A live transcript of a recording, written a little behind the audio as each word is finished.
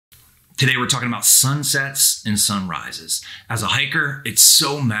Today we're talking about sunsets and sunrises. As a hiker, it's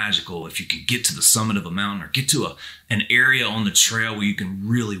so magical if you can get to the summit of a mountain or get to an area on the trail where you can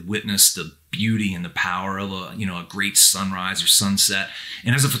really witness the beauty and the power of a great sunrise or sunset.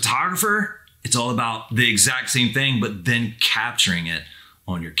 And as a photographer, it's all about the exact same thing, but then capturing it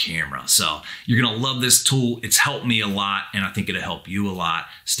on your camera. So you're gonna love this tool. It's helped me a lot, and I think it'll help you a lot.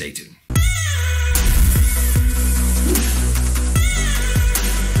 Stay tuned.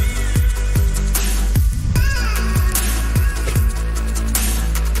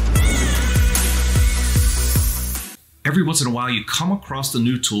 Every once in a while, you come across a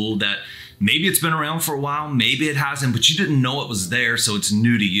new tool that maybe it's been around for a while, maybe it hasn't, but you didn't know it was there, so it's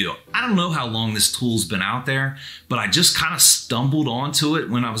new to you. I don't know how long this tool's been out there, but I just kind of stumbled onto it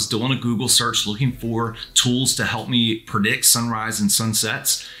when I was doing a Google search looking for tools to help me predict sunrise and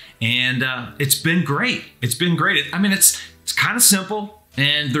sunsets, and it's been great. It's been great. I mean, it's kind of simple,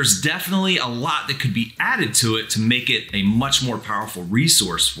 and there's definitely a lot that could be added to it to make it a much more powerful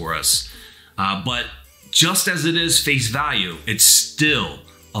resource for us, but just as it is face value, it's still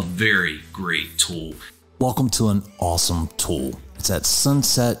a very great tool. Welcome to an awesome tool. It's at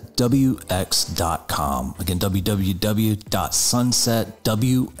sunsetwx.com. Again,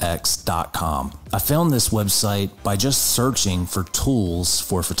 www.sunsetwx.com. I found this website by just searching for tools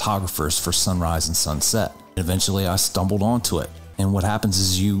for photographers for sunrise and sunset. Eventually I stumbled onto it. And what happens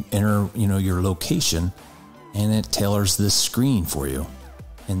is you enter, your location, and it tailors this screen for you.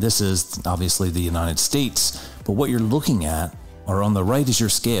 And this is obviously the United States, but what you're looking at are on the right is your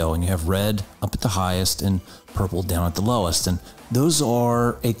scale, and you have red up at the highest and purple down at the lowest. And those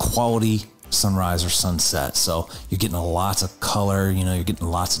are a quality sunrise or sunset. So you're getting lots of color, you're getting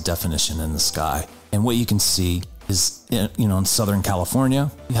lots of definition in the sky. And what you can see is, in Southern California,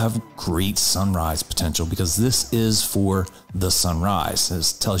 you have great sunrise potential because this is for the sunrise.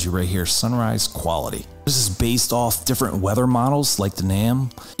 It tells you right here, sunrise quality. This is based off different weather models like the NAM.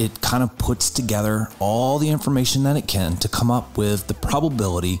 It kind of puts together all the information that it can to come up with the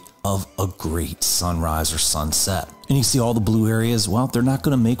probability of a great sunrise or sunset. And you see all the blue areas, well, they're not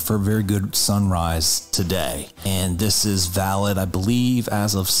going to make for a very good sunrise today. And this is valid, I believe,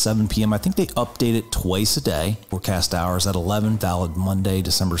 as of 7 p.m. I think they update it twice a day. Forecast hours at 11, valid Monday,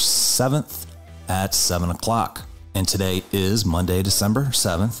 December 7th at 7 o'clock. And today is Monday, December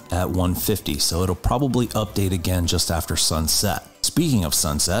 7th at 1:50. So it'll probably update again just after sunset. Speaking of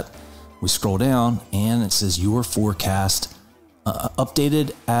sunset, we scroll down and it says your forecast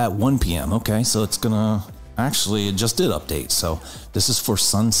updated at 1 p.m. Okay, so it's gonna, actually it just did update. So this is for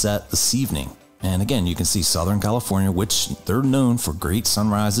sunset this evening. And again, you can see Southern California, which they're known for great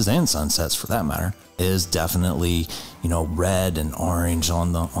sunrises and sunsets for that matter, is definitely, red and orange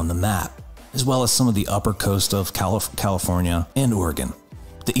on the map, as well as some of the upper coast of California and Oregon.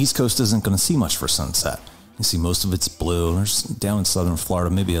 The East Coast isn't going to see much for sunset. You see most of it's blue. There's down in southern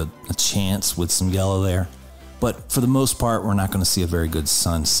Florida, maybe a chance with some yellow there. But for the most part, we're not going to see a very good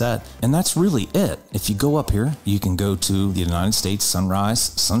sunset. And that's really it. If you go up here, you can go to the United States sunrise,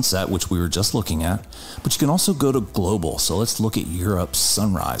 sunset, which we were just looking at. But you can also go to global. So let's look at Europe's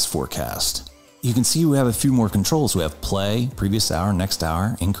sunrise forecast. You can see we have a few more controls. We have play, previous hour, next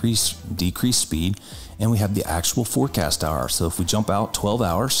hour, increase, decrease speed, and we have the actual forecast hour. So if we jump out 12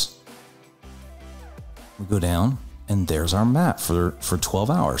 hours, we go down, and there's our map for 12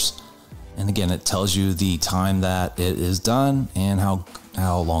 hours. And again, it tells you the time that it is done and how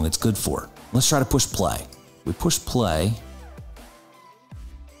long it's good for. Let's try to push play. We push play,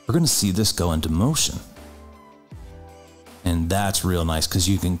 we're going to see this go into motion. And that's real nice because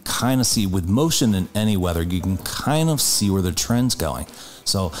you can kind of see with motion in any weather, you can kind of see where the trend's going.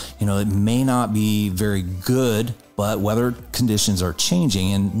 So, it may not be very good, but weather conditions are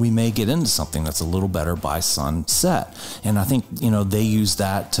changing and we may get into something that's a little better by sunset. And I think, they use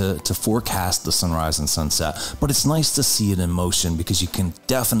that to forecast the sunrise and sunset, but it's nice to see it in motion because you can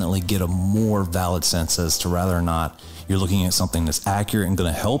definitely get a more valid sense as to whether or not you're looking at something that's accurate and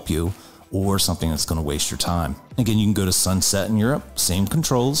going to help you or something that's going to waste your time. Again, you can go to sunset in Europe, same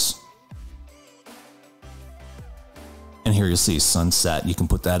controls. And here you'll see sunset. You can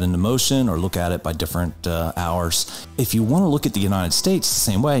put that into motion or look at it by different hours. If you want to look at the United States the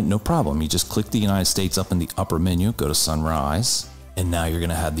same way, no problem. You just click the United States up in the upper menu, go to sunrise, and now you're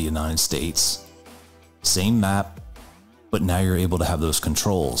going to have the United States. Same map, but now you're able to have those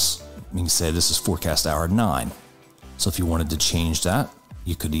controls. You can say this is forecast hour 9. So if you wanted to change that,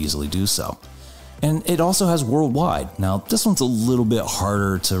 you could easily do so. And it also has worldwide. Now, this one's a little bit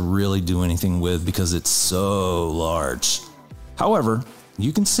harder to really do anything with because it's so large. However,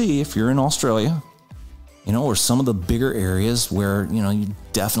 you can see if you're in Australia, or some of the bigger areas where, you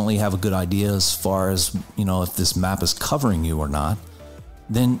definitely have a good idea as far as, if this map is covering you or not,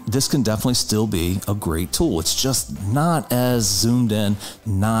 then this can definitely still be a great tool. It's just not as zoomed in,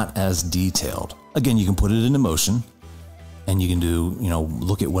 not as detailed. Again, you can put it into motion and you can do,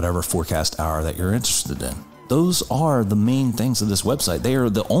 look at whatever forecast hour that you're interested in. Those are the main things of this website. They are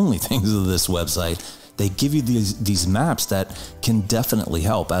the only things of this website. They give you these maps that can definitely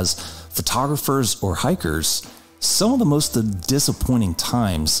help. As photographers or hikers, some of the most disappointing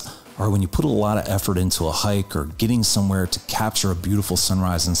times are when you put a lot of effort into a hike or getting somewhere to capture a beautiful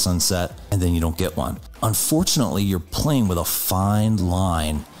sunrise and sunset, and then you don't get one. Unfortunately, you're playing with a fine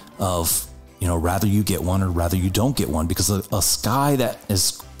line of, rather you get one or rather you don't get one, because a sky that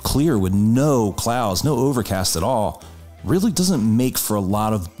is clear with no clouds, no overcast at all, really doesn't make for a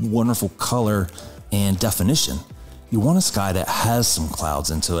lot of wonderful color and definition. You want a sky that has some clouds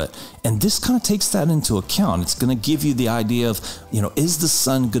into it. And this kind of takes that into account. It's going to give you the idea of, is the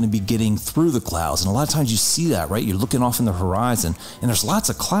sun going to be getting through the clouds? And a lot of times you see that, right? You're looking off in the horizon and there's lots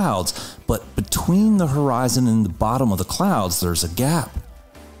of clouds, but between the horizon and the bottom of the clouds, there's a gap.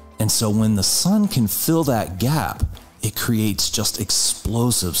 And so when the sun can fill that gap, it creates just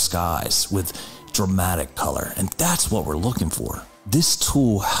explosive skies with dramatic color. And that's what we're looking for. This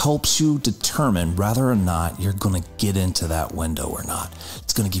tool helps you determine whether or not you're going to get into that window or not.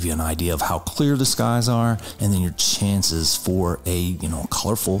 It's going to give you an idea of how clear the skies are, and then your chances for a,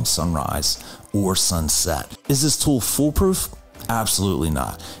 colorful sunrise or sunset. Is this tool foolproof? Absolutely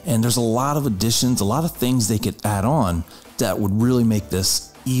not. And there's a lot of additions, a lot of things they could add on that would really make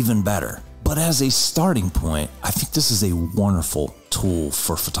this even better. But as a starting point, I think this is a wonderful tool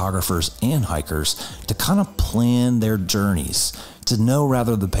for photographers and hikers to kind of plan their journeys, to know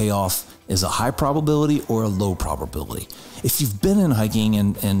rather the payoff is a high probability or a low probability. If you've been in hiking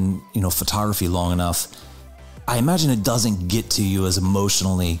and photography long enough, I imagine it doesn't get to you as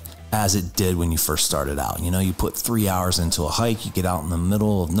emotionally as it did when you first started out. You put 3 hours into a hike, you get out in the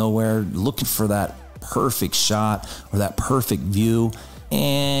middle of nowhere looking for that perfect shot or that perfect view,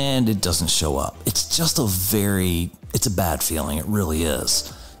 and it doesn't show up. It's just it's a bad feeling. It really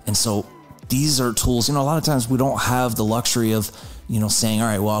is. And so these are tools, a lot of times we don't have the luxury of, saying, all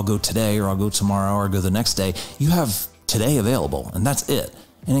right, well, I'll go today or I'll go tomorrow or I'll go the next day. You have today available and that's it.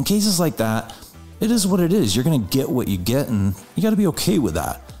 And in cases like that, it is what it is. You're going to get what you get and you got to be okay with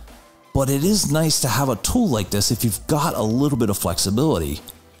that. But it is nice to have a tool like this if you've got a little bit of flexibility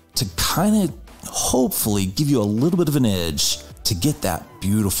to kind of hopefully give you a little bit of an edge to get that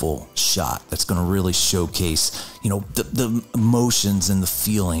beautiful shot that's going to really showcase, the emotions and the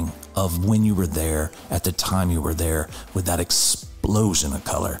feeling of when you were there at the time you were there with that explosion of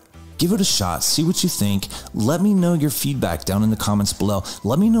color. Give it a shot, see what you think. Let me know your feedback down in the comments below.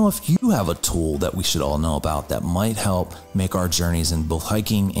 Let me know if you have a tool that we should all know about that might help make our journeys in both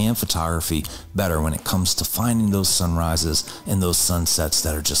hiking and photography better when it comes to finding those sunrises and those sunsets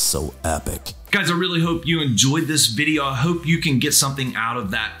that are just so epic. Guys, I really hope you enjoyed this video. I hope you can get something out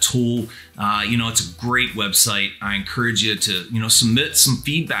of that tool. It's a great website. I encourage you to, submit some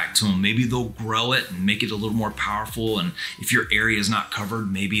feedback to them. Maybe they'll grow it and make it a little more powerful. And if your area is not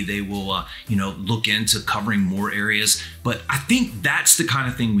covered, maybe they will, look into covering more areas. But I think that's the kind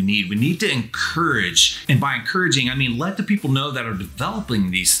of thing we need. We need to encourage, and by encouraging, I mean, let the people know that are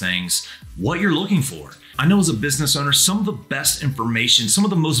developing these things what you're looking for. I know as a business owner, some of the best information, some of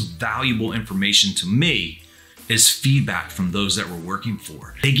the most valuable information to me is feedback from those that we're working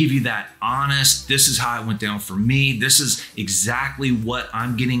for. They give you that honest, this is how it went down for me. This is exactly what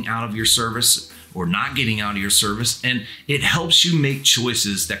I'm getting out of your service or not getting out of your service. And it helps you make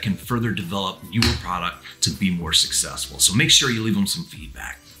choices that can further develop your product to be more successful. So make sure you leave them some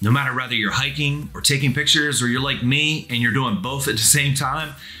feedback. No matter whether you're hiking or taking pictures or you're like me and you're doing both at the same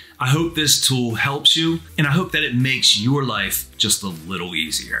time, I hope this tool helps you, and I hope that it makes your life just a little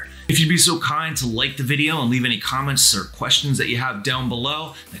easier. If you'd be so kind to like the video and leave any comments or questions that you have down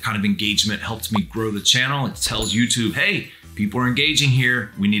below, that kind of engagement helps me grow the channel. It tells YouTube, hey, people are engaging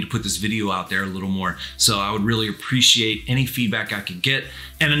here. We need to put this video out there a little more. So I would really appreciate any feedback I could get.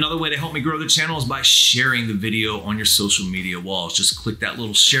 And another way to help me grow the channel is by sharing the video on your social media walls. Just click that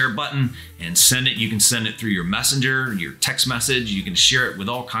little share button and send it. You can send it through your messenger, your text message. You can share it with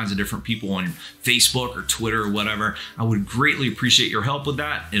all kinds of different people on Facebook or Twitter or whatever. I would greatly appreciate your help with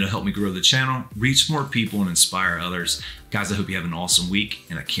that. It'll help me grow the channel, reach more people, and inspire others. Guys, I hope you have an awesome week,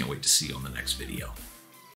 and I can't wait to see you on the next video.